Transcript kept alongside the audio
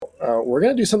we're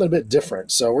going to do something a bit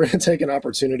different. So we're going to take an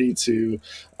opportunity to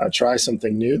try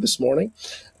something new this morning.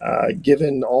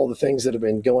 Given all the things that have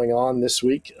been going on this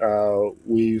week,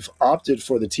 we've opted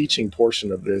for the teaching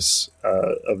portion of this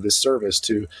service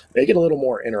to make it a little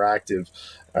more interactive.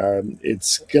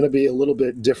 It's going to be a little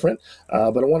bit different,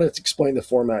 but I wanted to explain the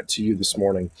format to you this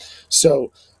morning.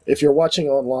 So if you're watching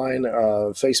online,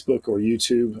 Facebook or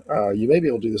YouTube, you may be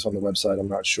able to do this on the website, I'm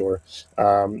not sure.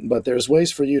 But there's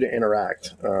ways for you to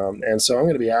interact. And so I'm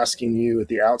going to be asking you at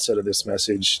the outset of this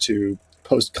message to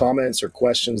post comments or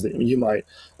questions that you might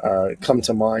come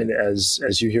to mind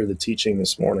as you hear the teaching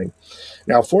this morning.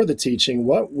 Now, for the teaching,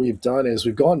 what we've done is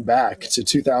we've gone back to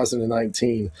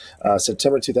 2019,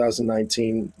 September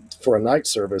 2019, for a night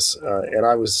service. And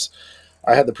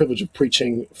I had the privilege of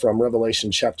preaching from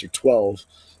Revelation chapter 12.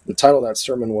 The title of that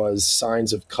sermon was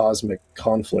Signs of Cosmic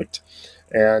Conflict.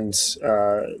 And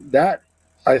that,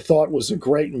 I thought, was a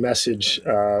great message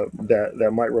that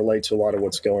might relate to a lot of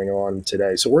what's going on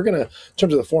today. So we're going to, in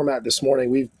terms of the format this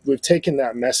morning, we've taken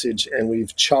that message and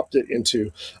we've chopped it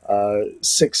into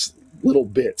 6 little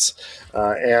bits.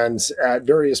 And at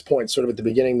various points, sort of at the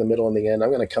beginning, the middle, and the end, I'm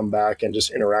going to come back and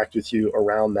just interact with you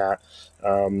around that.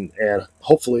 And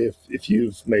hopefully, if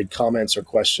you've made comments or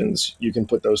questions, you can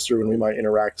put those through and we might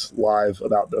interact live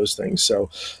about those things.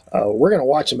 So we're going to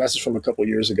watch a message from a couple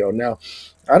years ago. Now,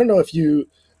 I don't know if you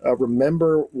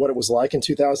remember what it was like in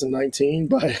 2019,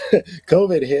 but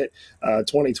COVID hit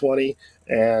 2020,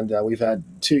 and we've had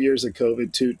 2 years of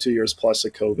COVID, two years plus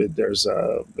of COVID. There's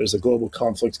a global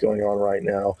conflict going on right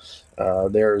now.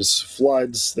 There's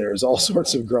floods. There's all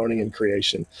sorts of groaning in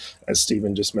creation, as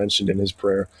Stephen just mentioned in his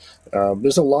prayer.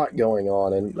 There's a lot going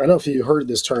on. And I don't know if you heard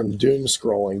this term doom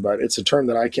scrolling, but it's a term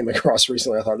that I came across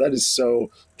recently. I thought that is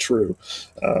so true.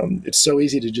 It's so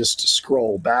easy to just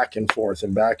scroll back and forth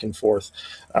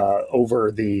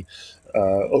over the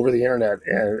internet.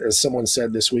 And as someone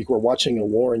said this week, we're watching a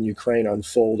war in Ukraine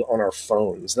unfold on our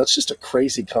phones. That's just a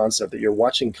crazy concept that you're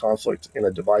watching conflict in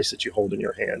a device that you hold in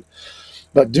your hand.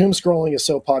 But doom scrolling is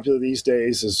so popular these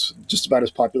days, is just about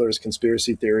as popular as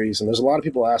conspiracy theories. And there's a lot of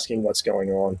people asking what's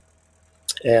going on.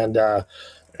 And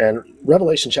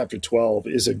Revelation chapter 12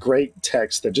 is a great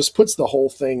text that just puts the whole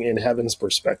thing in heaven's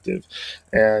perspective.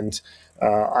 And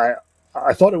I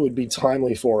thought it would be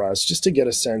timely for us just to get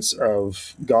a sense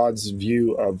of God's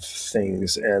view of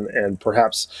things. And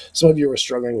perhaps some of you are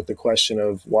struggling with the question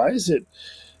of why is it,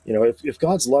 if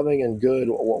God's loving and good,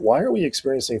 why are we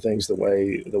experiencing things the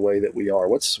way that we are?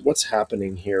 What's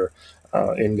happening here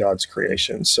in God's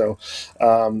creation? So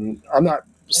I'm not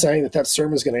saying that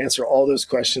sermon is going to answer all those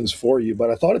questions for you, but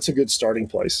I thought it's a good starting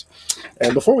place.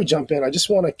 And before we jump in, I just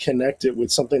want to connect it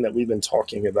with something that we've been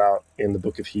talking about in the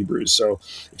book of Hebrews. So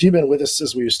if you've been with us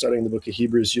as we were studying the book of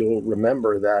Hebrews, you'll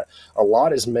remember that a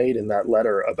lot is made in that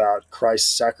letter about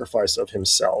Christ's sacrifice of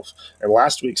himself. And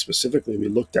last week specifically, we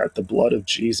looked at the blood of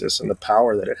Jesus and the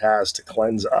power that it has to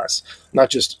cleanse us, not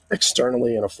just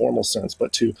externally in a formal sense,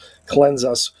 but to cleanse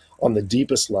us on the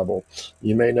deepest level.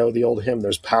 You may know the old hymn,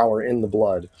 "There's power in the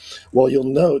blood." Well, you'll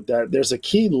note that there's a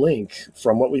key link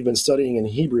from what we've been studying in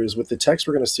Hebrews with the text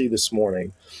we're going to see this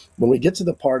morning. When we get to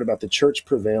the part about the church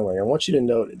prevailing, I want you to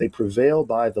note they prevail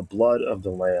by the blood of the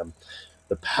Lamb.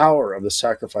 The power of the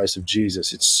sacrifice of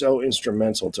Jesus. It's so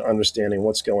instrumental to understanding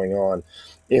what's going on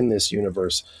in this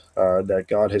universe that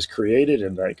God has created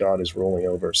and that God is ruling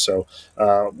over. So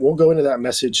we'll go into that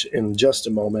message in just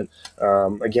a moment.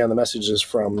 Again, the message is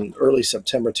from early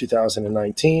September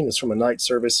 2019. It's from a night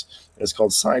service. It's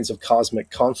called Signs of Cosmic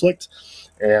Conflict.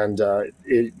 And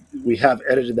we have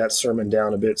edited that sermon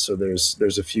down a bit, so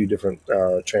there's a few different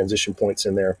transition points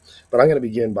in there. But I'm going to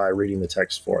begin by reading the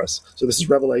text for us. So this is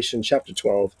Revelation chapter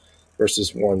 12,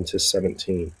 verses 1 to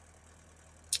 17.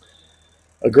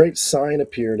 A great sign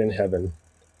appeared in heaven,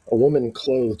 a woman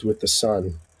clothed with the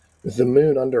sun, with the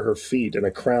moon under her feet and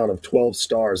a crown of 12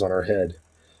 stars on her head.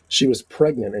 She was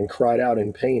pregnant and cried out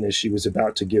in pain as she was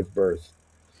about to give birth.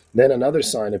 Then another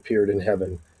sign appeared in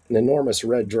heaven, an enormous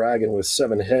red dragon with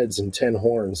 7 heads and 10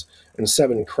 horns and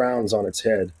 7 crowns on its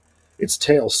head. Its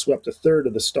tail swept a third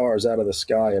of the stars out of the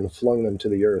sky and flung them to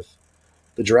the earth.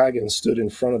 The dragon stood in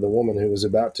front of the woman who was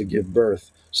about to give birth,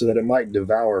 so that it might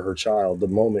devour her child the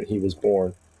moment he was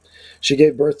born. She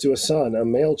gave birth to a son, a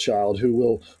male child, who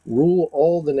will rule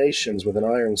all the nations with an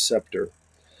iron scepter.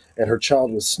 And her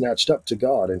child was snatched up to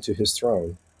God and to his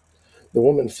throne. The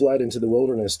woman fled into the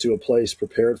wilderness to a place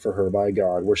prepared for her by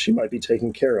God, where she might be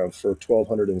taken care of for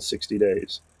 1,260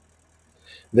 days.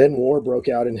 Then war broke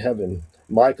out in heaven.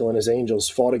 Michael and his angels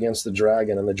fought against the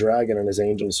dragon, and the dragon and his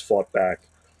angels fought back.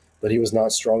 But he was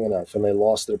not strong enough, and they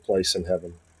lost their place in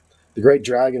heaven. The great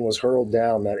dragon was hurled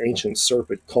down, that ancient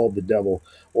serpent called the devil,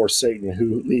 or Satan,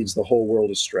 who leads the whole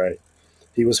world astray.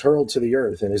 He was hurled to the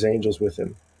earth, and his angels with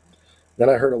him. Then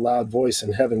I heard a loud voice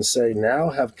in heaven say, "Now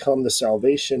have come the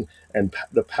salvation and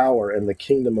the power and the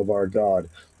kingdom of our God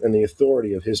and the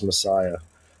authority of his Messiah.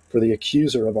 For the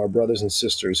accuser of our brothers and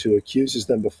sisters, who accuses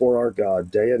them before our God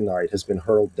day and night, has been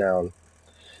hurled down.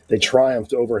 They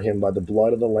triumphed over him by the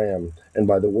blood of the Lamb and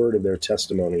by the word of their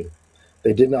testimony.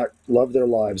 They did not love their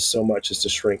lives so much as to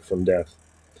shrink from death.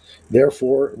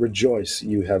 Therefore rejoice,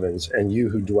 you heavens, and you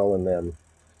who dwell in them.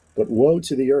 But woe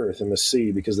to the earth and the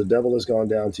sea, because the devil has gone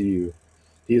down to you.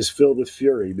 He is filled with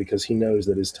fury, because he knows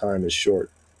that his time is short."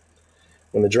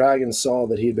 When the dragon saw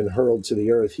that he had been hurled to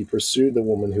the earth, he pursued the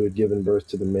woman who had given birth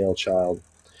to the male child.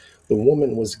 The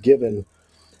woman was given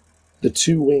the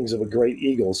two wings of a great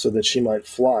eagle, so that she might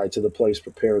fly to the place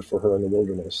prepared for her in the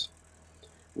wilderness,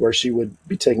 where she would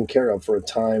be taken care of for a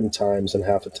time, times, and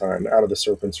half a time, out of the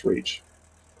serpent's reach.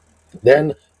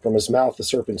 Then from his mouth the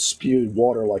serpent spewed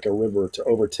water like a river to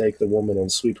overtake the woman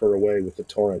and sweep her away with the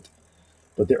torrent.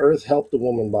 But the earth helped the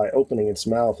woman by opening its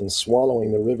mouth and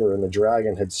swallowing the river and the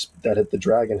dragon had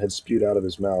spewed out of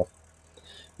his mouth.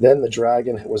 Then the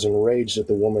dragon was enraged at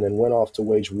the woman and went off to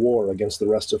wage war against the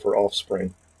rest of her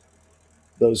offspring,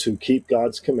 those who keep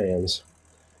God's commands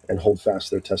and hold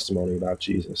fast their testimony about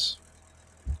Jesus.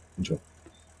 Enjoy.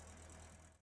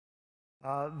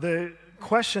 The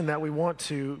question that we want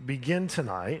to begin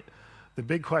tonight, the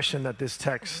big question that this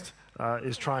text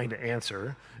is trying to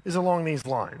answer, is along these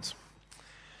lines.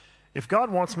 If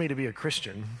God wants me to be a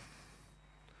Christian,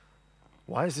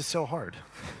 why is this so hard?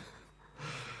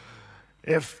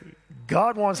 If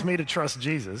God wants me to trust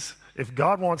Jesus, if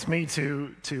God wants me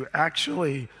to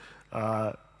actually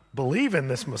believe in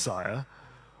this Messiah,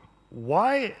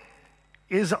 why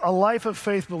is a life of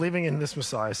faith believing in this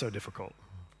Messiah so difficult?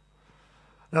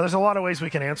 Now, there's a lot of ways we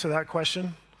can answer that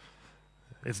question.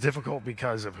 It's difficult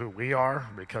because of who we are,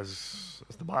 because,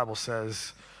 as the Bible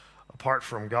says, apart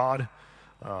from God,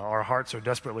 our hearts are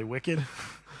desperately wicked.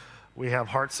 We have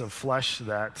hearts of flesh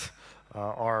that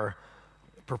are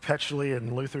perpetually,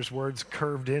 in Luther's words,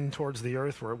 curved in towards the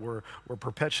earth. We're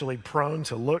perpetually prone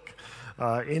to look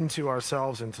into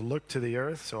ourselves and to look to the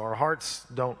earth, so our hearts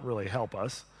don't really help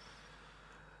us.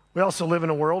 We also live in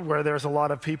a world where there's a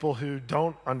lot of people who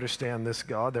don't understand this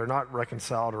God. They're not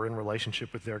reconciled or in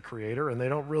relationship with their Creator, and they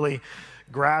don't really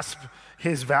grasp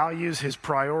His values, His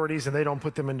priorities, and they don't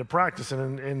put them into practice.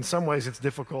 And in some ways, it's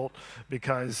difficult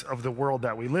because of the world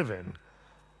that we live in.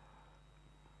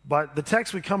 But the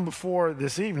text we come before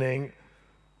this evening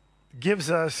gives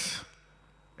us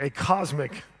a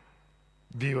cosmic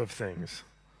view of things,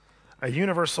 a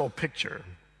universal picture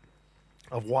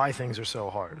of why things are so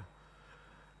hard.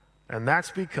 And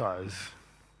that's because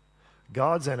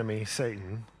God's enemy,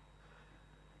 Satan,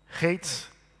 hates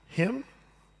him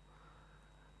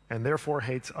and therefore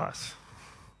hates us.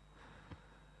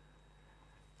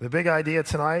 The big idea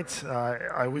tonight,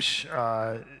 I wish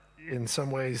in some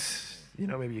ways,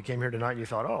 maybe you came here tonight and you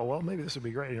thought, oh, well, maybe this would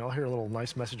be great. I'll hear a little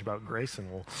nice message about grace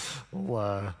and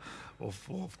we'll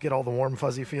get all the warm,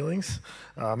 fuzzy feelings.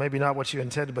 Maybe not what you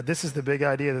intended, but this is the big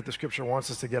idea that the Scripture wants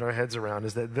us to get our heads around,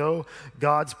 is that though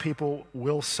God's people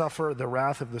will suffer the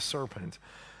wrath of the serpent,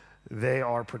 they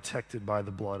are protected by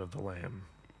the blood of the Lamb.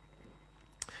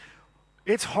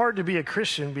 It's hard to be a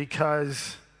Christian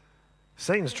because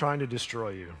Satan's trying to destroy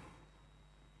you.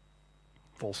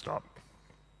 Full stop.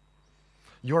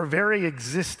 Your very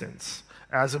existence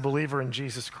as a believer in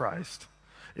Jesus Christ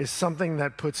is something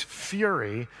that puts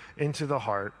fury into the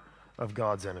heart of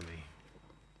God's enemy.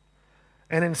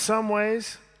 And in some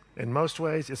ways, in most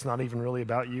ways, it's not even really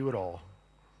about you at all.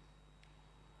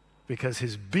 Because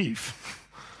his beef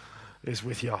is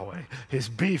with Yahweh. His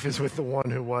beef is with the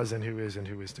one who was and who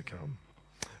is to come.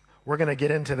 We're going to get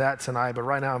into that tonight, but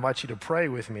right now I invite you to pray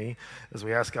with me as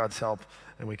we ask God's help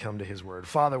and we come to his word.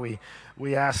 Father,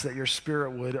 we ask that your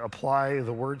Spirit would apply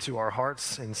the word to our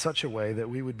hearts in such a way that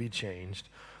we would be changed.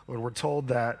 Lord, we're told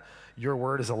that your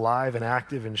word is alive and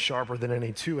active and sharper than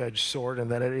any two-edged sword, and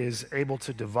that it is able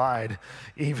to divide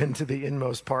even to the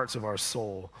inmost parts of our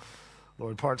soul.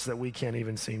 Lord, parts that we can't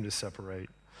even seem to separate.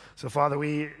 So, Father,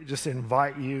 we just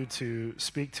invite you to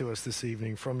speak to us this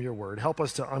evening from your word. Help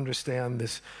us to understand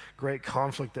this great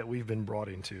conflict that we've been brought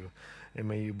into. And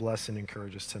may you bless and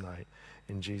encourage us tonight.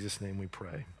 In Jesus' name we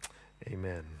pray.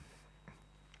 Amen.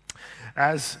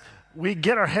 As we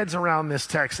get our heads around this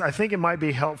text, I think it might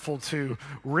be helpful to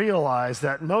realize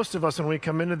that most of us, when we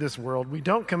come into this world, we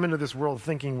don't come into this world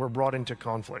thinking we're brought into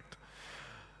conflict.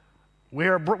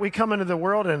 We come into the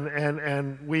world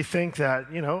and we think that,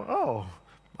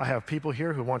 I have people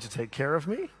here who want to take care of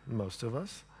me, most of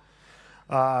us.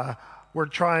 We're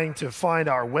trying to find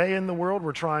our way in the world.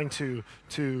 We're trying to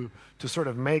sort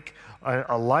of make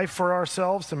a life for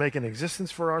ourselves, to make an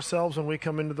existence for ourselves when we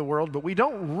come into the world. But we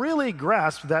don't really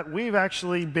grasp that we've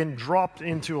actually been dropped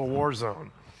into a war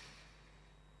zone.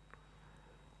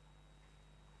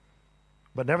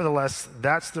 But nevertheless,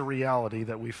 that's the reality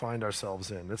that we find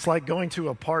ourselves in. It's like going to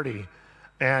a party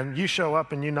and you show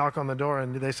up and you knock on the door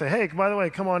and they say, hey, by the way,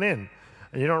 come on in.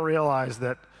 And you don't realize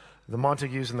that the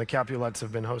Montagues and the Capulets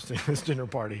have been hosting this dinner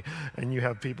party, and you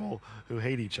have people who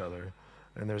hate each other,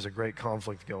 and there's a great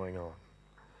conflict going on.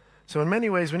 So in many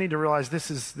ways, we need to realize this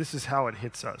is how it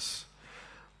hits us.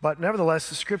 But nevertheless,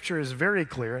 the Scripture is very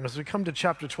clear, and as we come to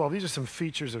chapter 12, these are some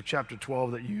features of chapter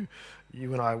 12 that you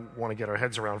and I want to get our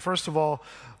heads around. First of all,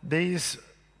 these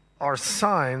are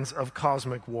signs of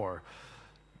cosmic war.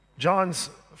 John's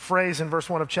phrase in verse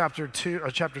 1 of chapter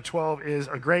 12 is,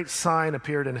 a great sign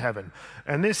appeared in heaven.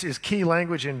 And this is key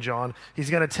language in John.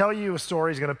 He's going to tell you a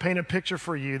story. He's going to paint a picture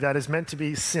for you that is meant to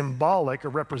be symbolic or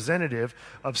representative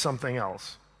of something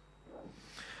else.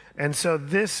 And so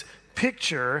this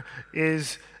picture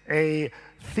is a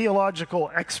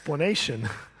theological explanation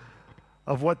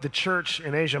of what the church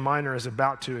in Asia Minor is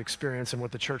about to experience and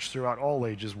what the church throughout all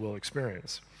ages will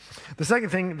experience. The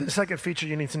second feature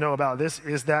you need to know about this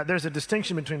is that there's a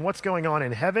distinction between what's going on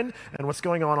in heaven and what's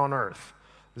going on earth.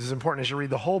 This is important as you read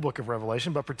the whole book of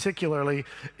Revelation, but particularly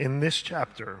in this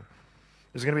chapter.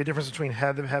 There's going to be a difference between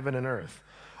heaven and earth.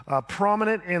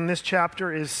 Prominent in this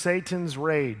chapter is Satan's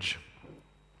rage,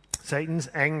 Satan's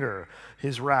anger,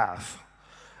 his wrath.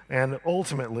 And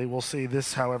ultimately, we'll see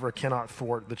this, however, cannot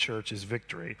thwart the church's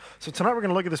victory. So tonight we're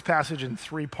going to look at this passage in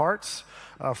three parts.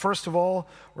 First of all,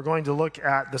 we're going to look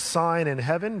at the sign in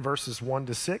heaven, verses 1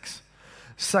 to 6.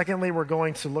 Secondly, we're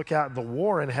going to look at the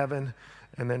war in heaven.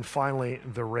 And then finally,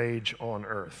 the rage on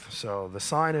earth. So the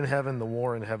sign in heaven, the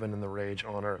war in heaven, and the rage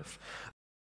on earth.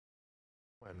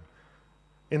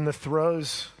 In the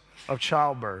throes of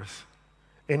childbirth,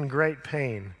 in great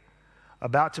pain,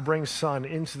 about to bring son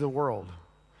into the world.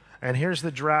 And here's the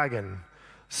dragon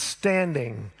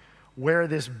standing where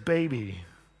this baby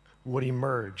would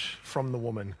emerge from the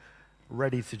woman,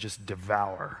 ready to just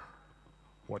devour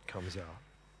what comes out.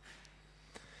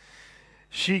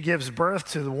 She gives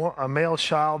birth to a male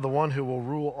child, the one who will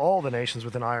rule all the nations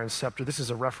with an iron scepter. This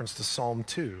is a reference to Psalm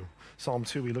 2. Psalm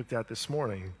 2 we looked at this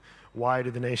morning. Why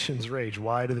do the nations rage?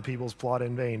 Why do the peoples plot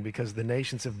in vain? Because the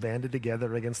nations have banded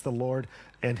together against the Lord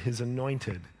and his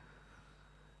anointed.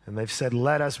 And they've said,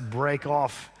 let us break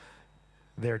off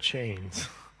their chains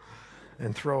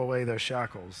and throw away their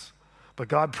shackles. But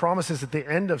God promises at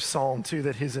the end of Psalm 2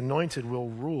 that his anointed will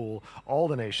rule all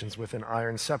the nations with an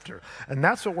iron scepter. And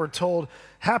that's what we're told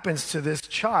happens to this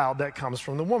child that comes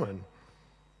from the woman.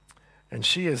 And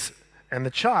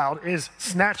the child is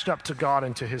snatched up to God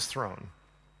and to his throne.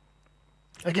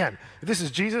 Again, if this is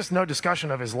Jesus, no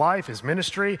discussion of his life, his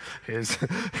ministry,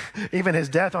 even his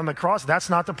death on the cross.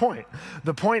 That's not the point.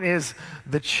 The point is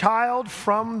the child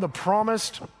from the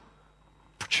promised,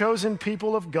 chosen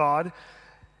people of God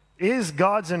is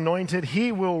God's anointed.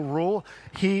 He will rule.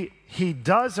 He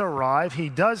does arrive. He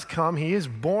does come. He is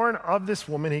born of this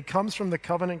woman. He comes from the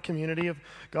covenant community of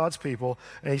God's people,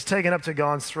 and he's taken up to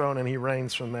God's throne, and he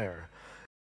reigns from there.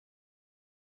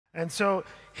 And so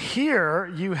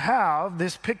here you have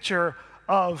this picture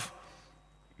of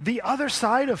the other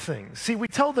side of things. See, we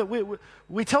tell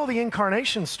the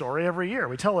incarnation story every year.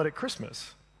 We tell it at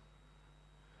Christmas.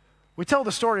 We tell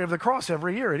the story of the cross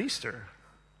every year at Easter.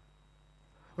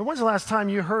 But when's the last time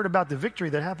you heard about the victory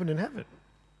that happened in heaven?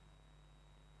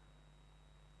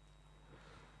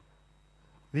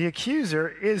 The accuser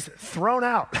is thrown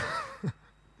out.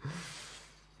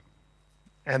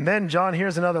 And then John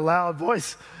hears another loud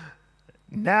voice.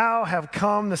 Now have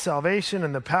come the salvation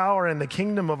and the power and the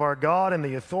kingdom of our God and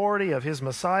the authority of his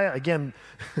Messiah. Again,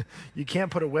 you can't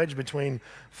put a wedge between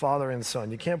Father and Son.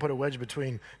 You can't put a wedge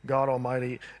between God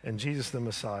Almighty and Jesus the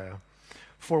Messiah.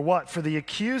 For what? For the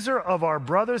accuser of our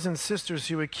brothers and sisters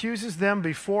who accuses them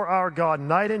before our God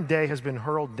night and day has been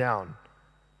hurled down.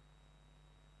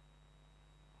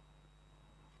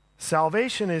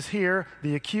 Salvation is here.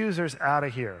 The accuser's out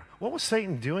of here. What was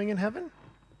Satan doing in heaven?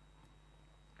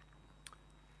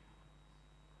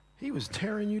 He was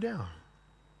tearing you down.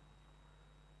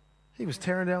 He was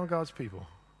tearing down God's people.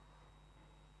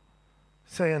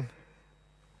 Saying,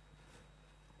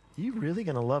 you really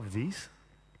going to love these?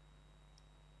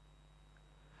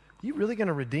 You really going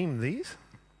to redeem these?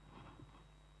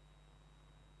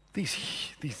 These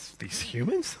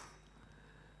humans?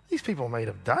 These people made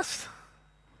of dust?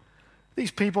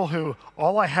 These people who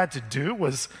all I had to do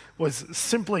was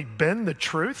simply bend the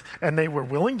truth, and they were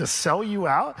willing to sell you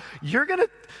out.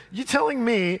 You telling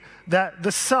me that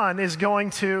the Son is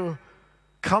going to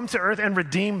come to earth and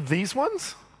redeem these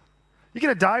ones? You're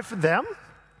going to die for them?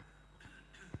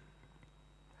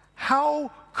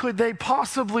 How could they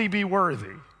possibly be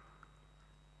worthy?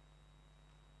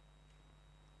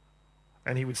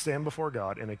 And he would stand before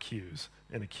God and accuse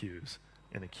and accuse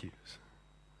and accuse,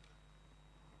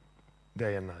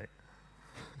 day and night.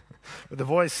 But the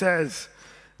voice says,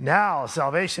 now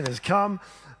salvation has come.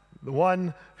 The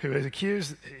one who is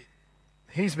accused,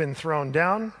 he's been thrown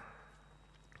down.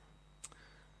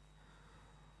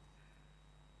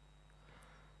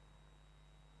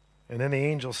 And then the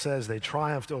angel says, they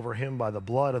triumphed over him by the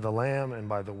blood of the Lamb and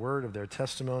by the word of their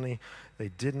testimony. They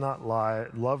did not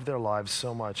love their lives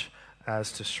so much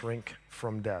as to shrink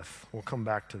from death. We'll come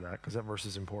back to that because that verse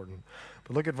is important.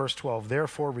 But look at verse 12.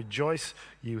 Therefore rejoice,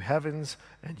 you heavens,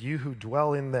 and you who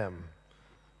dwell in them.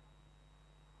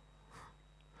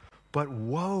 But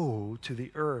woe to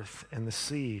the earth and the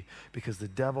sea, because the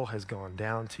devil has gone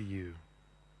down to you,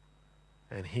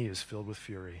 and he is filled with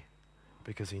fury,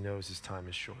 because he knows his time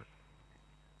is short.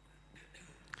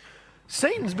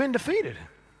 Satan's been defeated.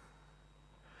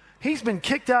 He's been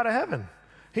kicked out of heaven.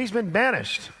 He's been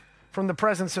banished from the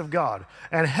presence of God.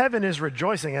 And heaven is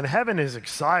rejoicing, and heaven is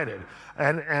excited.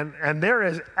 And there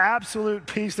is absolute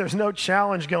peace. There's no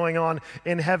challenge going on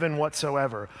in heaven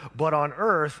whatsoever. But on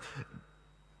earth,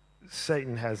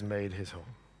 Satan has made his home.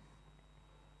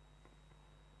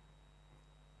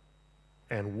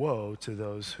 And woe to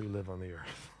those who live on the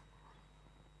earth.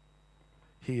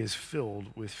 He is filled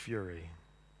with fury.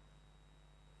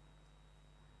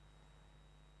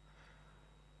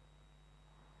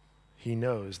 He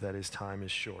knows that his time is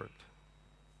short.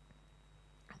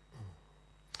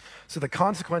 So the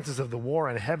consequences of the war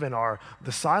in heaven are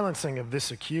the silencing of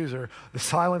this accuser, the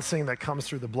silencing that comes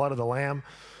through the blood of the Lamb.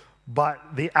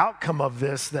 But the outcome of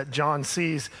this that John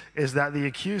sees is that the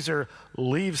accuser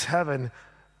leaves heaven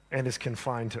and is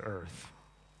confined to earth.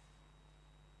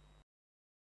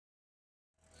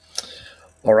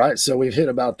 All right, so we've hit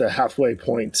about the halfway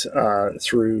point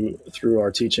through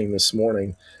our teaching this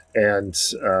morning. And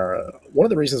one of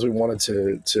the reasons we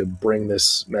wanted to bring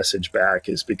this message back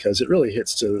is because it really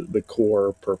hits to the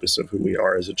core purpose of who we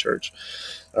are as a church,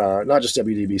 not just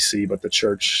WDBC, but the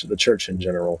church in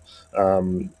general.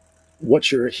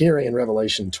 What you're hearing in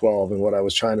Revelation 12 and what I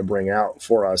was trying to bring out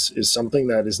for us is something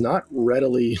that is not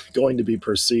readily going to be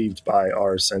perceived by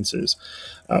our senses.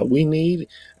 We need,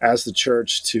 as the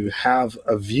church, to have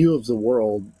a view of the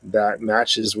world that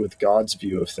matches with God's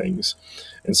view of things.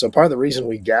 And so part of the reason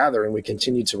we gather and we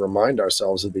continue to remind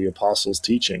ourselves of the apostles'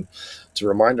 teaching, to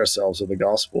remind ourselves of the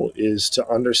gospel, is to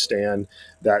understand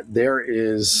that there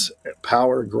is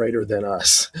power greater than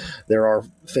us. There are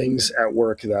things at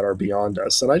work that are beyond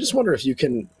us. And I just wonder if you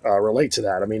can relate to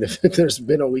that. I mean, if there's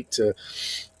been a week to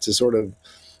sort of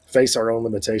face our own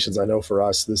limitations, I know for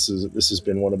us, this has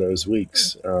been one of those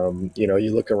weeks.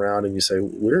 You look around and you say,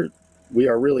 we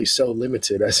are really so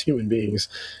limited as human beings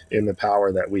in the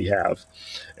power that we have.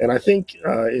 And I think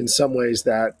in some ways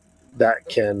that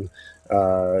can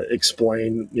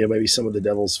explain, maybe some of the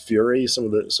devil's fury, some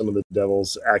of the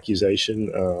devil's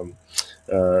accusation,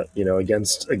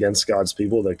 against God's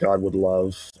people, that God would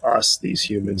love us, these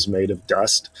humans made of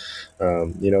dust.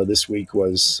 This week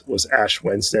was Ash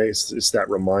Wednesday. It's that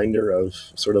reminder of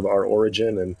sort of our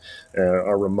origin and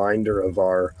a reminder of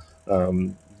our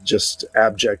just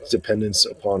abject dependence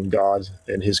upon God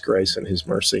and his grace and his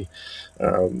mercy.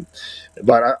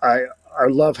 But I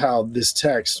love how this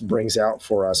text brings out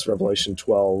for us, Revelation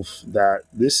 12, that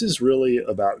this is really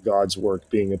about God's work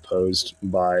being opposed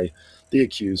by the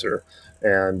accuser.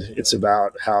 And it's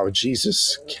about how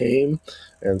Jesus came,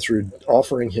 and through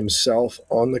offering himself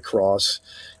on the cross,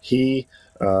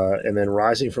 and then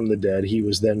rising from the dead, he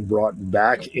was then brought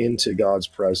back into God's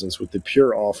presence with the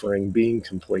pure offering being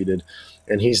completed.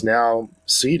 And he's now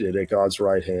seated at God's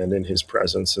right hand in his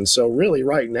presence. And so really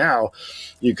right now,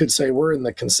 you could say we're in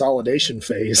the consolidation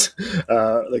phase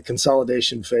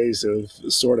of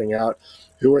sorting out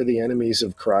who are the enemies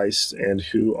of Christ and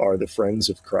who are the friends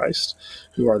of Christ,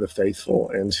 who are the faithful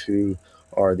and who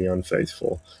are the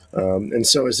unfaithful. And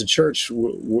so as a church,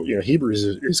 Hebrews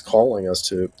is calling us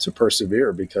to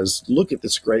persevere, because look at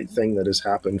this great thing that has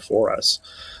happened for us.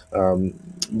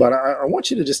 But I want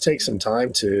you to just take some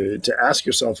time to ask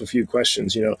yourself a few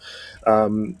questions.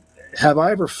 Have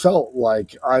I ever felt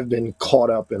like I've been caught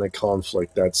up in a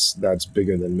conflict that's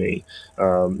bigger than me?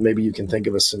 Maybe you can think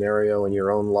of a scenario in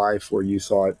your own life where you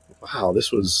thought, wow,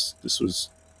 this was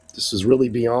this is really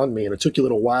beyond me. And it took you a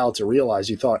little while to realize.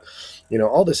 You thought,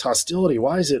 all this hostility,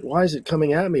 why is it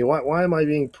coming at me? Why am I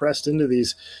being pressed into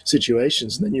these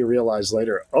situations? And then you realize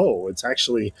later, oh, it's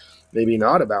actually maybe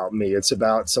not about me. It's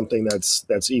about something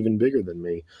that's even bigger than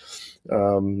me.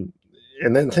 Um,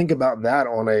 and then think about that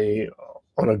on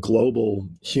a global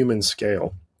human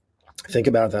scale. Think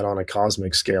about that on a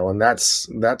cosmic scale, and that's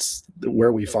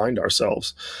where we find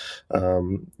ourselves,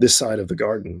 this side of the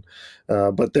garden.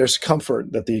 But there's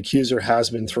comfort that the accuser has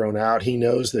been thrown out. He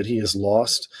knows that he is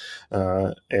lost,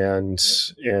 and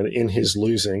in his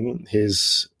losing,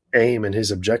 his aim and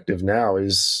his objective now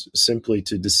is simply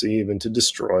to deceive and to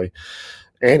destroy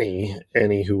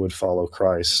any who would follow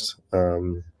Christ.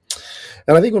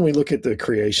 And I think when we look at the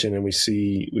creation and we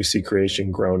see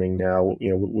creation groaning now,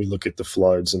 we look at the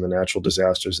floods and the natural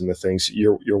disasters and the things.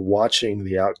 You're watching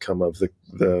the outcome of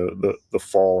the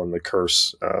fall and the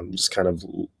curse, just kind of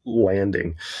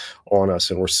landing on us,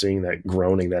 and we're seeing that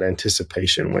groaning, that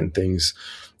anticipation when things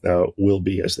will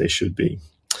be as they should be.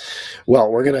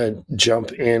 Well, we're going to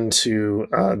jump into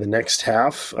the next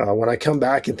half. When I come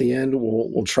back at the end,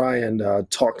 we'll try and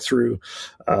talk through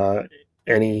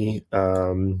any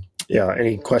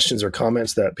any questions or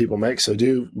comments that people make. So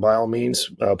do, by all means,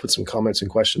 put some comments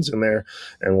and questions in there,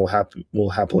 and we'll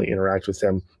happily interact with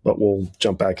them. But we'll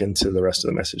jump back into the rest of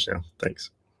the message now. Thanks.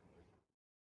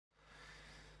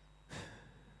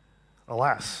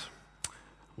 Alas,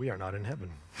 we are not in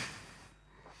heaven.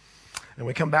 And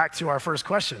we come back to our first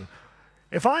question.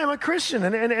 If I am a Christian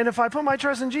and if I put my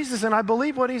trust in Jesus and I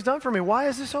believe what he's done for me, why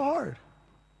is this so hard?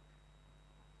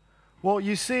 Well,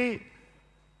 you see,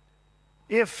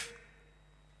 if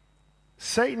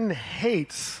Satan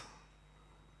hates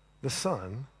the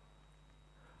Son,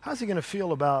 how's he going to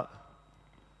feel about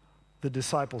the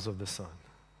disciples of the Son?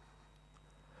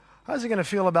 How's he going to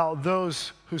feel about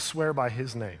those who swear by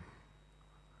his name?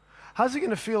 How's he going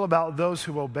to feel about those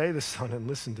who obey the Son and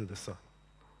listen to the Son?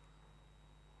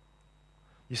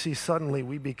 You see, suddenly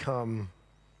we become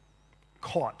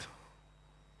caught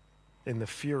in the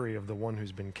fury of the one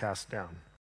who's been cast down.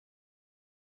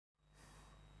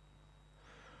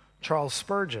 Charles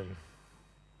Spurgeon,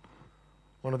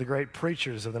 one of the great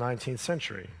preachers of the 19th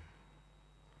century,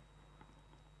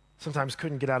 sometimes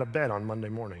couldn't get out of bed on Monday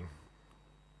morning.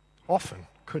 Often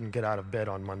couldn't get out of bed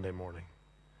on Monday morning.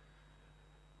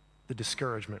 The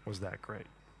discouragement was that great.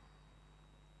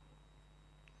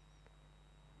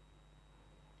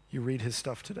 You read his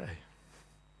stuff today.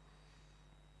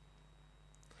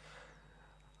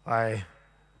 I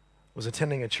was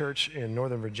attending a church in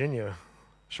Northern Virginia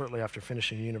shortly after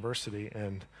finishing university,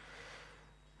 and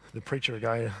the preacher, a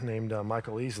guy named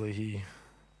Michael Easley,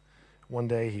 one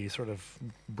day he sort of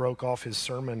broke off his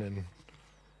sermon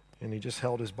and he just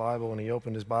held his Bible and he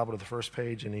opened his Bible to the first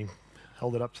page and he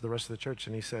held it up to the rest of the church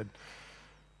and he said,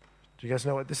 "Do you guys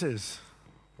know what this is?"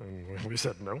 And we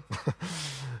said, "No."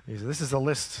 He said, "This is a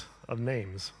list of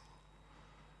names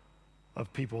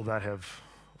of people that have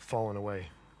fallen away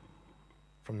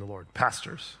from the Lord.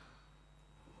 Pastors,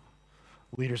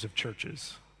 leaders of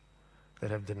churches that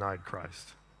have denied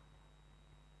Christ."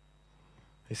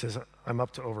 He says, "I'm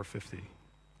up to over 50.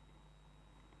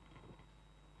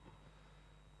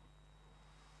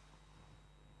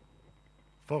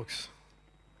 Folks,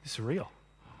 this is real.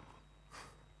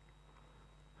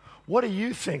 What do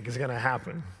you think is going to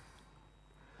happen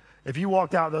if you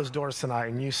walked out those doors tonight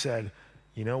and you said,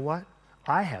 "You know what?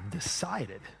 I have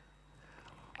decided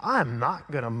I'm not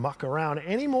going to muck around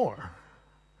anymore.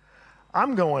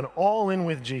 I'm going all in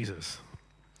with Jesus."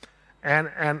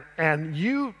 And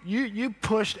you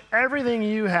pushed everything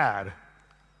you had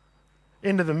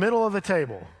into the middle of the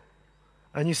table.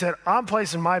 And you said, "I'm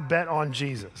placing my bet on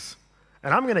Jesus.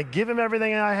 And I'm going to give him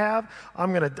everything I have.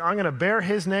 I'm going to bear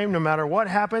his name no matter what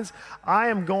happens. I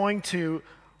am going to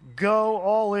go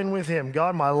all in with him.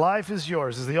 God, my life is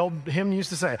yours." As the old hymn used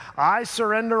to say, "I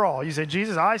surrender all." You say,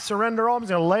 "Jesus, I surrender all. I'm just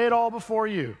going to lay it all before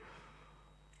you."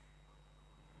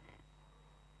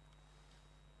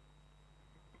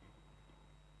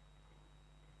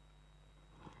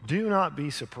 Do not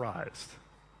be surprised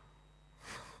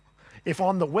if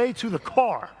on the way to the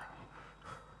car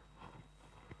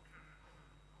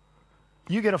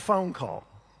you get a phone call.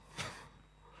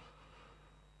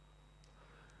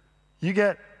 You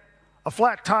get a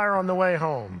flat tire on the way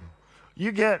home.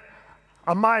 You get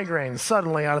a migraine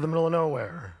suddenly out of the middle of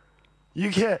nowhere.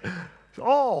 You get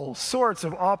all sorts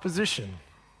of opposition.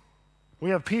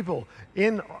 We have people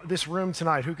in this room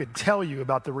tonight who could tell you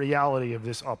about the reality of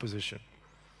this opposition.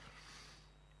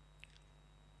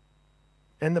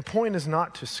 And the point is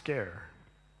not to scare.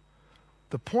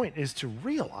 The point is to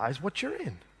realize what you're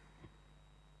in.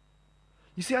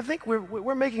 You see, I think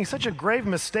we're making such a grave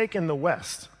mistake in the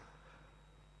West.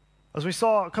 As we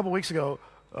saw a couple weeks ago,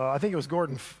 I think it was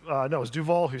it was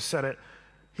Duval who said it.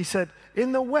 He said,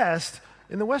 in the West,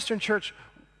 in the Western church,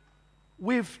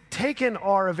 we've taken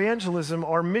our evangelism,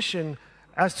 our mission,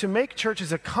 as to make church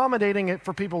as accommodating it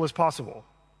for people as possible.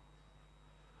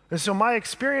 And so my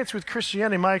experience with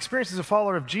Christianity, my experience as a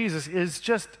follower of Jesus is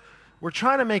just, we're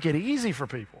trying to make it easy for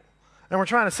people. And we're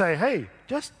trying to say, hey,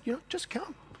 just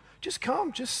come. Just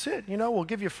come, just sit. We'll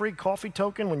give you a free coffee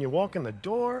token when you walk in the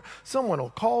door. Someone will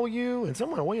call you, and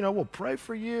someone will pray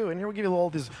for you, and we'll give you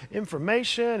all this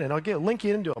information, and I'll link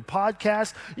you into a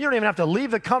podcast. You don't even have to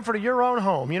leave the comfort of your own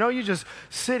home. You just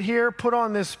sit here, put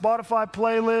on this Spotify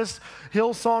playlist,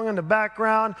 Hillsong in the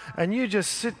background, and you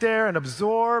just sit there and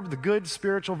absorb the good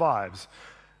spiritual vibes.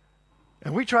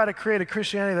 And we try to create a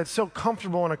Christianity that's so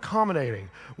comfortable and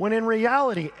accommodating, when in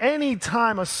reality, any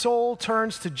time a soul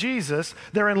turns to Jesus,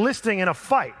 they're enlisting in a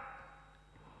fight.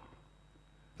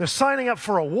 They're signing up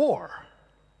for a war.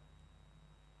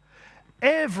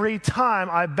 Every time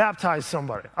I baptize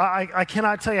somebody, I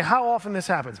cannot tell you how often this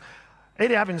happens.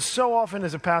 It happens so often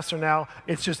as a pastor now,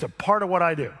 it's just a part of what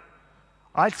I do.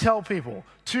 I tell people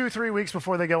 2-3 weeks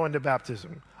before they go into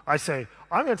baptism, I say,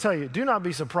 I'm going to tell you, do not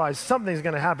be surprised. Something's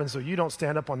going to happen so you don't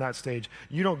stand up on that stage.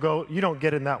 You don't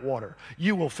get in that water.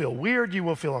 You will feel weird. You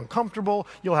will feel uncomfortable.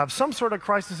 You'll have some sort of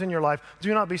crisis in your life.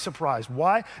 Do not be surprised.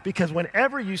 Why? Because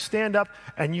whenever you stand up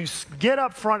and you get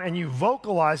up front and you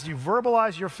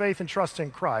verbalize your faith and trust in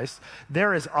Christ,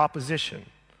 there is opposition.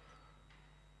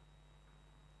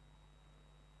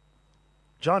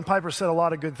 John Piper said a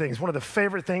lot of good things. One of the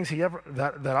favorite things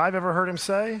that I've ever heard him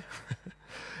say,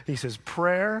 he says,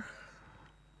 prayer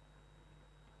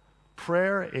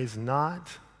is not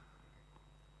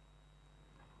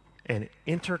an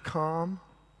intercom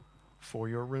for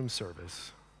your room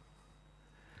service.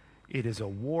 It is a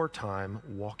wartime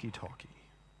walkie-talkie.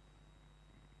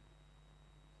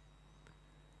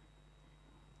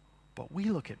 But we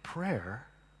look at prayer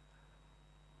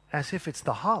as if it's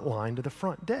the hotline to the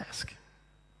front desk.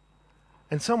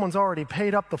 And someone's already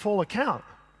paid up the full account.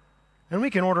 And we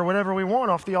can order whatever we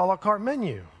want off the a la carte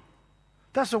menu.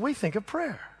 That's what we think of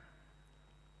prayer.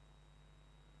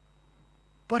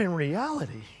 But in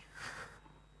reality,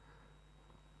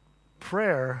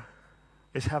 prayer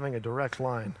is having a direct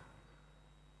line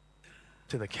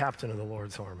to the captain of the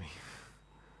Lord's army,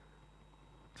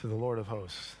 to the Lord of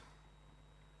hosts,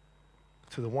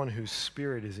 to the one whose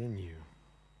spirit is in you.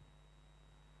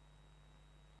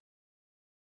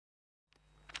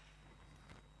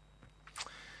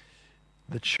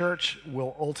 The church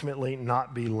will ultimately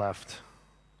not be left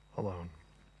alone.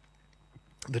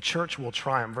 The church will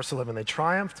triumph. Verse 11, they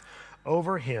triumphed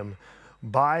over him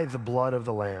by the blood of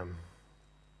the Lamb.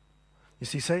 You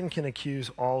see, Satan can accuse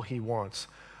all he wants,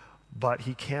 but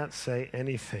he can't say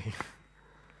anything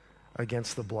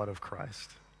against the blood of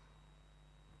Christ.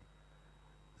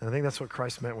 And I think that's what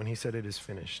Christ meant when he said it is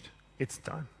finished. It's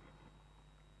done.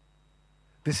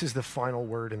 This is the final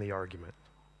word in the argument.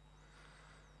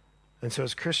 And so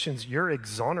as Christians, you're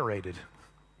exonerated.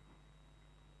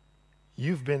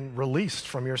 You've been released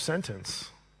from your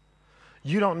sentence.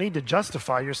 You don't need to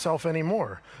justify yourself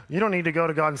anymore. You don't need to go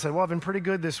to God and say, well, I've been pretty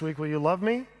good this week. Will you love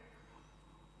me?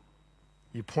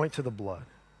 You point to the blood.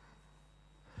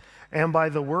 And by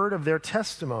the word of their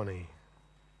testimony,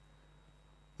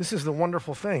 this is the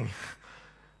wonderful thing,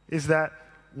 is that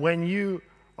when you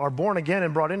are born again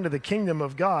and brought into the kingdom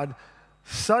of God,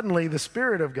 suddenly the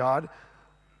Spirit of God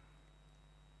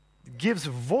gives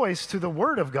voice to the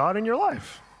word of God in your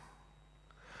life.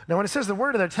 Now, when it says the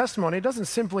word of their testimony, it doesn't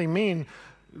simply mean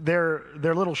their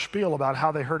little spiel about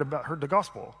how they heard the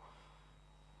gospel.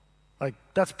 Like,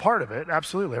 that's part of it,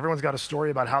 absolutely. Everyone's got a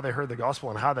story about how they heard the gospel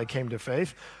and how they came to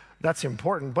faith. That's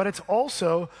important. But it's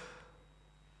also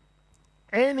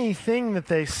anything that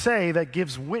they say that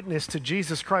gives witness to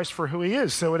Jesus Christ for who he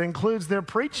is. So it includes their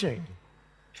preaching.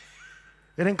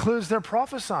 It includes their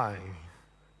prophesying.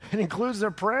 It includes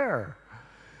their prayer,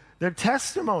 their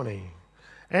testimony,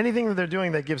 anything that they're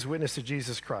doing that gives witness to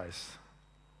Jesus Christ.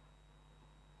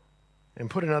 And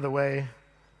put another way,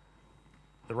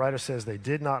 the writer says they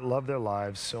did not love their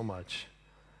lives so much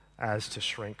as to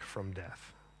shrink from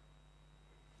death.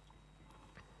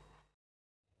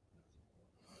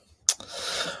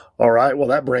 All right. Well,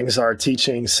 that brings our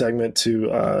teaching segment to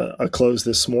a close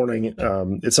this morning.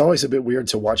 It's always a bit weird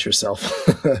to watch yourself,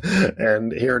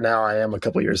 and here now I am a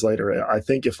couple years later. I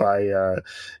think if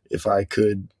I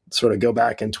could sort of go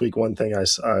back and tweak one thing, I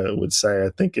would say I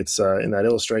think it's in that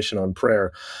illustration on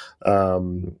prayer.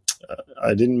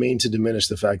 I didn't mean to diminish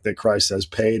the fact that Christ has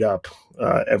paid up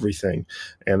everything,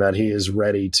 and that he is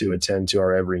ready to attend to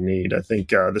our every need. I think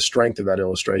the strength of that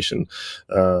illustration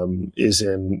is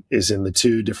in the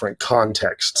two different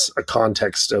contexts: a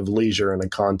context of leisure and a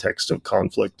context of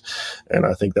conflict. And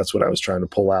I think that's what I was trying to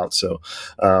pull out. So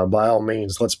by all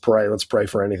means, let's pray. Let's pray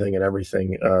for anything and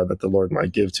everything that the Lord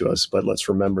might give to us, but let's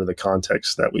remember the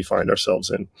context that we find ourselves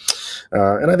in.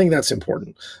 And I think that's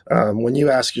important. When you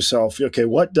ask yourself, okay,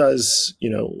 what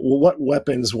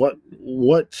weapons,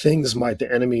 what things might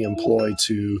the enemy employ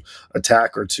to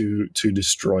attack or to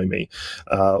destroy me?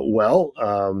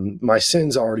 My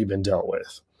sin's already been dealt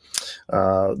with.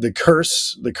 The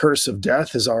curse of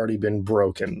death has already been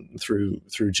broken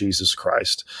through Jesus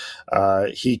Christ.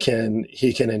 He can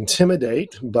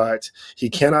intimidate, but he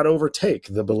cannot overtake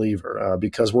the believer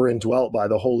because we're indwelt by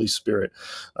the Holy Spirit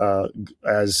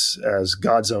as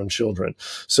God's own children.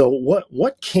 So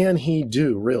what can he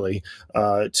do really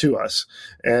to us?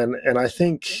 And I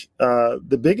think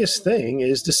the biggest thing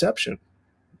is deception.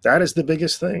 That is the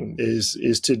biggest thing,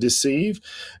 is to deceive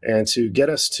and to get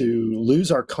us to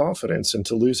lose our confidence and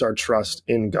to lose our trust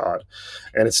in God.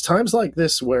 And it's times like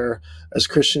this where, as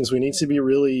Christians, we need to be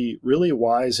really, really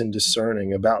wise and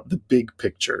discerning about the big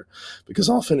picture. Because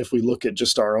often if we look at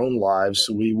just our own lives,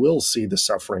 we will see the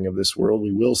suffering of this world.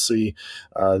 We will see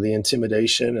the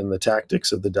intimidation and the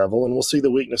tactics of the devil, and we'll see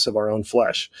the weakness of our own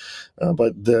flesh.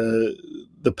 But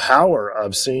the power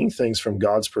of seeing things from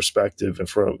God's perspective, and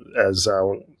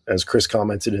as Chris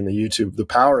commented in the YouTube, the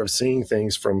power of seeing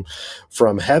things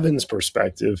from heaven's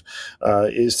perspective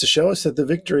is to show us that the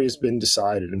victory has been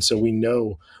decided, and so we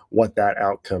know what that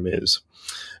outcome is.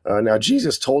 Now,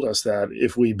 Jesus told us that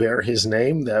if we bear his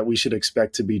name, that we should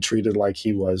expect to be treated like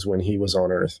he was when he was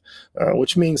on earth,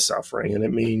 which means suffering, and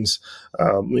it means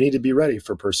we need to be ready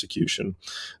for persecution.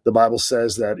 The Bible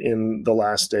says that in the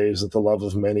last days that the love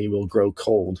of many will grow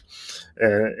cold,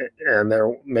 and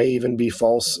there may even be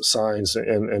false signs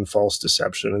and false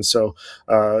deception. And so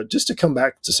just to come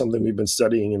back to something we've been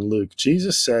studying in Luke,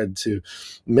 Jesus said to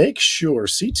make sure,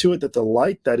 see to it that the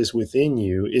light that is within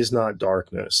you is not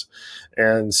darkness.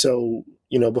 And so,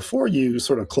 before you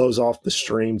sort of close off the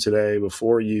stream today,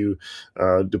 before you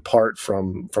depart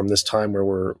from this time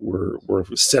where we're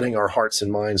setting our hearts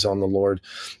and minds on the Lord,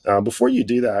 before you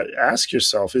do that, ask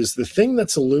yourself: is the thing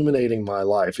that's illuminating my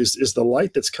life, is the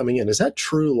light that's coming in, is that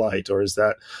true light, or is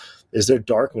there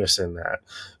darkness in that?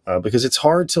 Because it's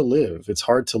hard to live. It's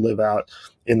hard to live out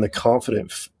in the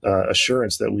confident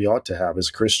assurance that we ought to have as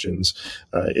Christians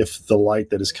if the light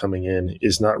that is coming in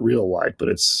is not real light, but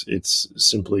it's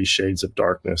simply shades of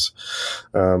darkness.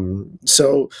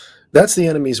 So that's the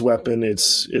enemy's weapon.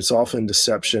 It's often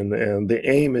deception, and the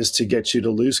aim is to get you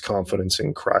to lose confidence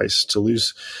in Christ, to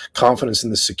lose confidence in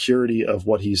the security of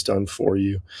what he's done for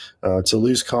you, to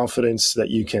lose confidence that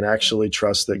you can actually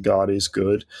trust that God is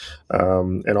good.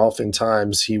 And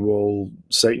oftentimes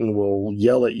Satan will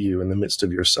yell at you in the midst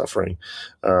of your suffering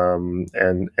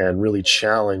and really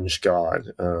challenge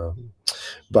God.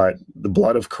 But the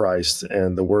blood of Christ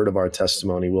and the word of our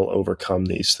testimony will overcome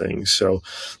these things. So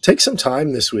take some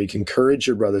time this week, encourage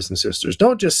your brothers and sisters.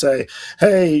 Don't just say,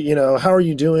 hey, how are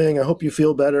you doing? I hope you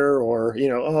feel better. Or,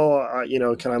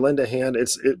 can I lend a hand?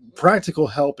 Practical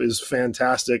help is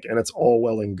fantastic, and it's all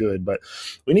well and good. But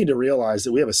we need to realize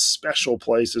that we have a special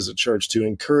place as a church to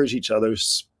encourage each other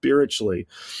spiritually,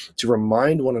 to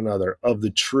remind one another of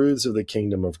the truths of the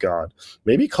kingdom of God.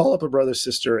 Maybe call up a brother,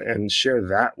 sister, and share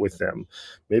that with them.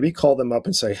 Maybe call them up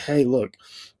and say, hey, look,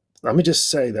 let me just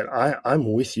say that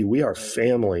I'm with you. We are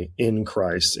family in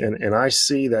Christ. And I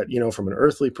see that, from an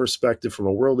earthly perspective, from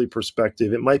a worldly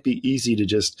perspective, it might be easy to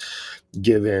just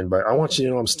give in, but I want you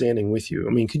to know I'm standing with you.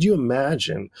 I mean, could you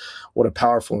imagine what a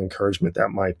powerful encouragement that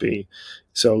might be?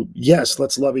 So yes,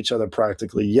 let's love each other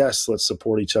practically. Yes, let's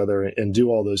support each other and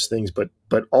do all those things, but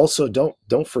also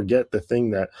don't forget the thing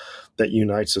that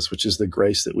unites us, which is the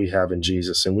grace that we have in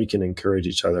Jesus, and we can encourage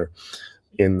each other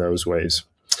in those ways.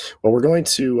 Well, we're going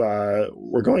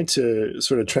to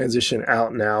sort of transition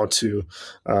out now to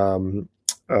some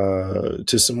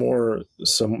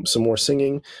more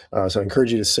singing. So I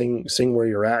encourage you to sing where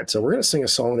you're at. So we're going to sing a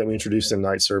song that we introduced in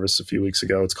night service a few weeks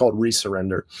ago. It's called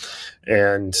 "Resurrender,"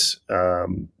 and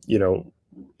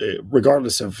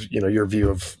regardless of your view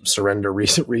of surrender,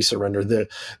 resurrender,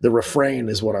 the refrain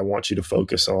is what I want you to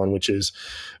focus on, which is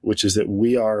that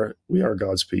we are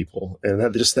God's people, and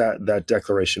that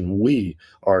declaration, we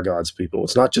are God's people.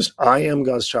 It's not just I am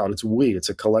God's child; it's we. It's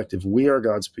a collective. We are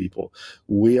God's people.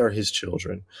 We are His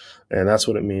children, and that's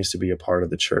what it means to be a part of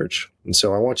the church. And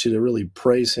so I want you to really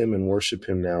praise Him and worship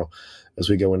Him now as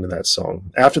we go into that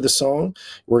song. After the song,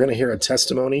 we're going to hear a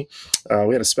testimony.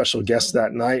 We had a special guest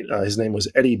that night. His name was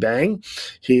Eddie Bang.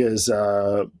 He is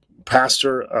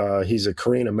pastor. He's a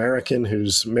Korean American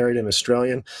who's married an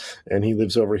Australian, and he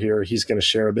lives over here. He's going to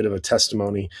share a bit of a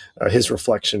testimony, his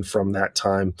reflection from that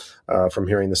time, from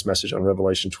hearing this message on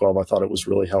Revelation 12. I thought it was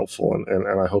really helpful,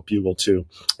 and I hope you will too.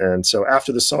 And so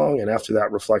after the song and after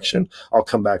that reflection, I'll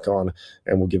come back on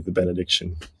and we'll give the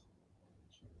benediction.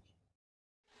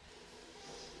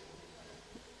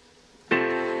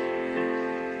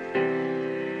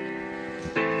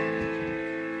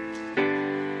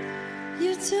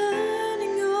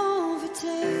 Turning over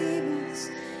tables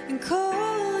and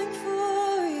calling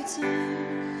for your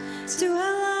time to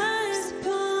our lives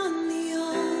upon the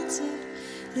altar,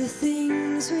 the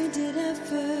things we did at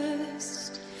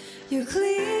first. You're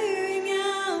clearing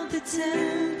out the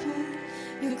temple,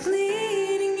 you're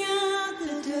cleaning out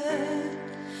the dirt,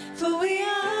 for we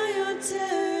are your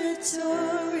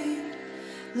territory,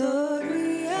 Lord,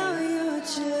 we are your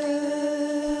church.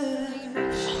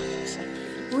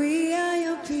 We are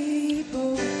your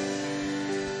people,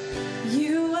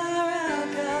 you are our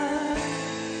God.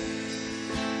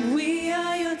 We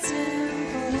are your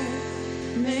temple,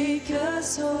 make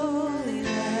us holy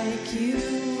like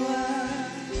you are.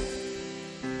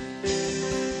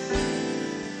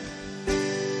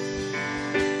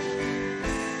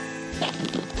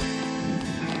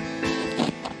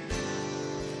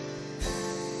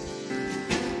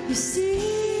 You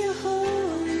see a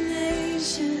holy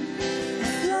nation,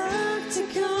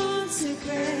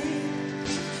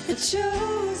 a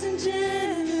chosen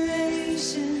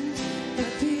generation, a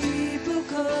people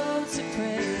called to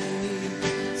pray.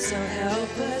 So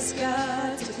help us,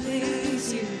 God, to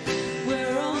please you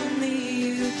where only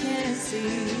you can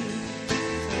see.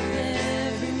 For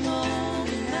every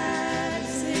moment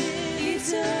matters in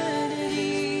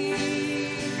eternity.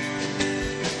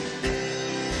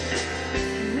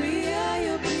 We are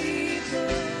your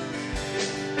people,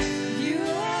 you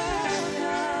are our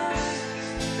God.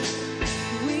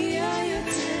 We are your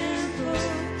temple,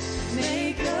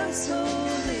 make us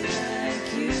holy like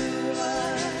you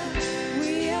are.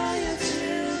 We are your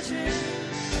children,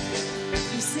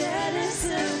 you set us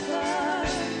apart.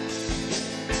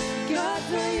 God,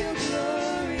 for your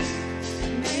glory,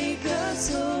 make us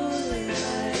holy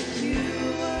like you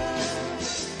are.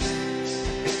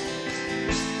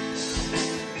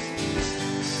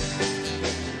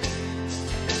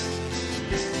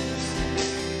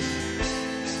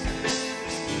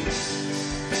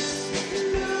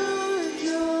 Lord,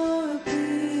 your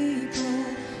people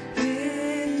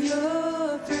in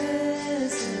your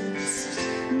presence,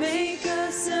 make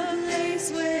us a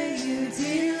place where you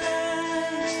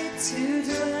delight to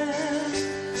dwell.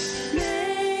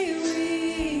 May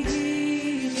we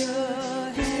heed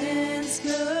your hands'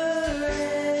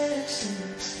 correction.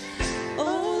 Oh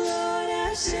Lord,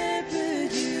 our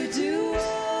shepherd, you do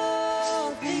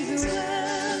all things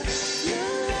well.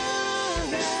 Your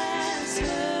love has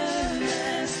firm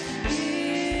as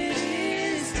it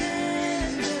is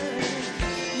tender.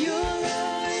 Your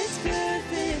law is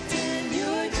perfect and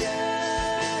your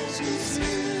judgment's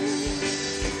true.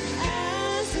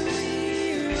 As we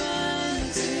run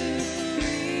to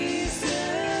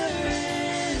surrender,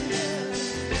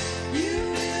 you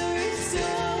will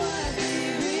restore what we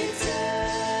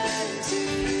return to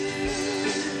you.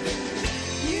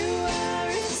 You are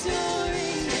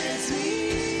restoring as we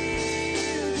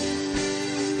yield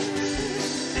anew.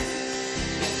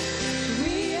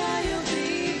 We are your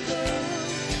people,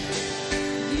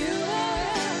 you are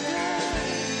our God.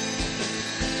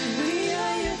 We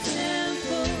are your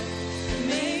temple,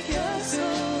 make us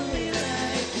holy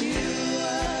like you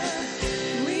are.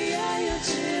 We are your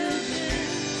children,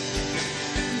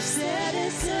 you set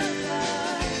us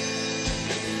apart.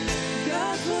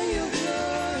 God, for your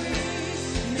glory,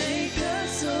 make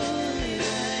us holy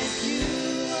like you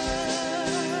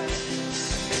are.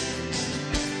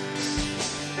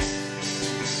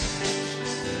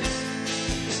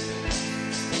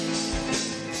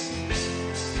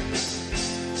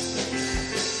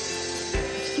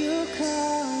 You're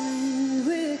calling,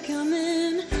 we're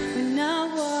coming. We're not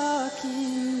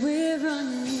walking, we're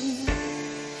running.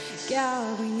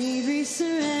 God, we need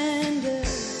resurrender.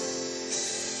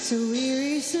 So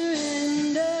we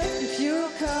resurrender. If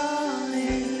you're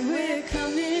calling, we're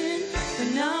coming.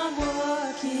 We're not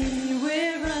walking,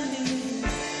 we're running.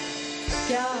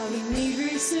 God, we need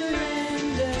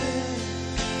resurrender.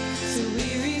 So we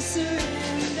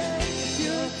resurrender. If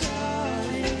you're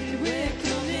calling, we're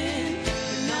coming.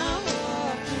 We're not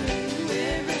walking,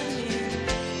 we're running.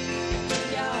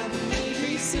 God, we need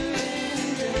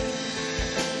resurrender.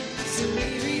 So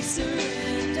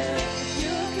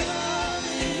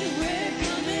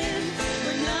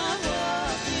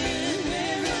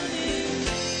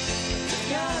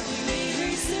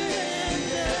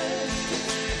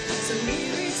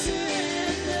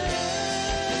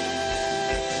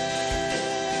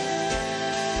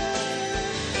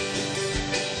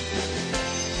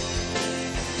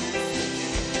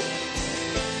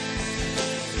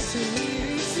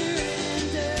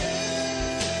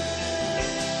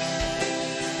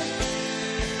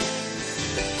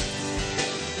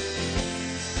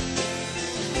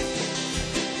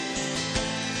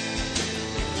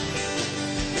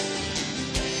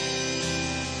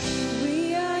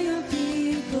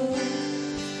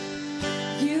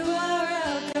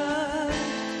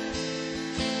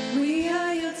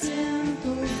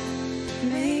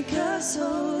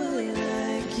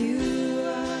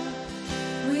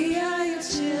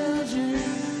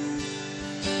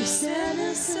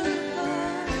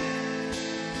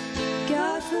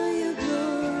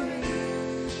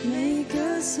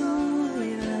us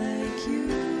holy like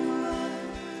you are.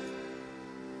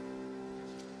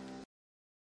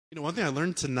 You know, one thing I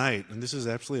learned tonight, and this is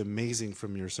absolutely amazing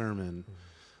from your sermon,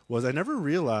 was I never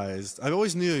realized, I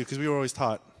always knew, because we were always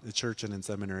taught at church and in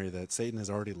seminary, that Satan has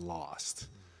already lost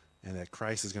and that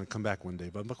Christ is going to come back one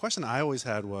day. But the question I always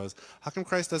had was, how come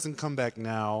Christ doesn't come back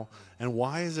now? And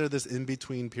why is there this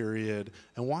in-between period?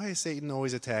 And why is Satan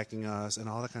always attacking us and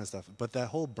all that kind of stuff? But that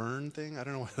whole burn thing, I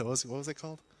don't know what was it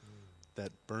called?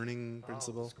 That burning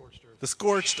principle? scorched earth. The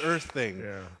scorched earth thing.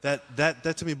 Yeah.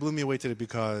 That to me blew me away today,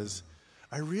 because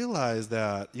I realized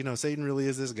that, you know, Satan really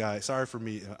is this guy. Sorry for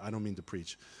me, I don't mean to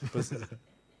preach.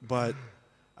 But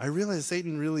I realized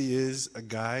Satan really is a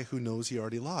guy who knows he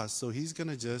already lost. So he's going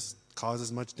to just cause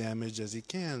as much damage as he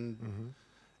can.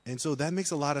 And so that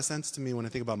makes a lot of sense to me when I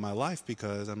think about my life,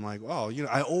 because I'm like, oh, you know,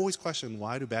 I always question,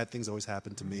 why do bad things always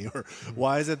happen to me? Or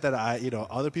why is it that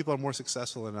other people are more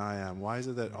successful than I am? Why is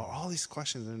it that all these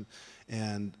questions?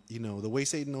 And you know, the way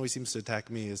Satan always seems to attack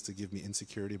me is to give me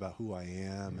insecurity about who I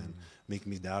am and make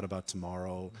me doubt about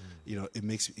tomorrow. You know,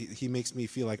 he makes me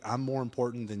feel like I'm more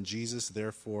important than Jesus,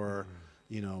 therefore,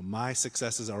 you know, my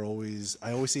successes I always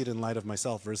see it in light of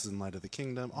myself versus in light of the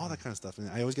kingdom, all that kind of stuff. And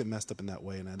I always get messed up in that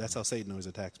way, and that's how Satan always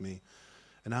attacks me.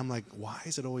 And I'm like, why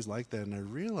is it always like that? And I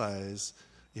realize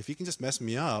if he can just mess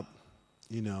me up,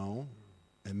 you know,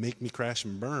 and make me crash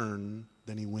and burn,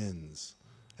 then he wins.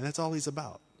 And that's all he's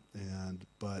about.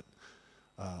 But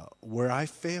where I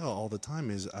fail all the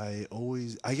time is I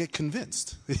get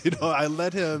convinced. You know, I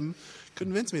let him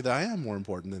convince me that I am more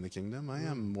important than the kingdom. I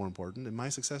am more important, and my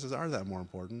successes are that more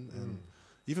important. And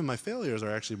even my failures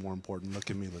are actually more important. Look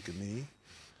at me, look at me.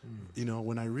 You know,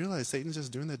 when I realized Satan's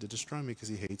just doing that to destroy me because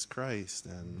he hates Christ.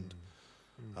 And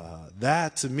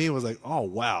that to me was like, oh,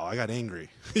 wow, I got angry.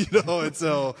 You know, and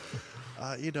so,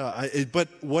 you know, but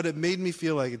what it made me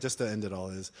feel like, just to end it all,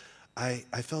 is I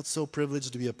felt so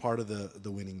privileged to be a part of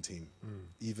the winning team.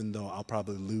 Even though I'll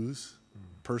probably lose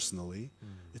personally,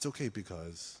 it's okay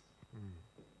because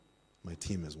my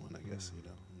team has won, I guess, you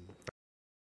know.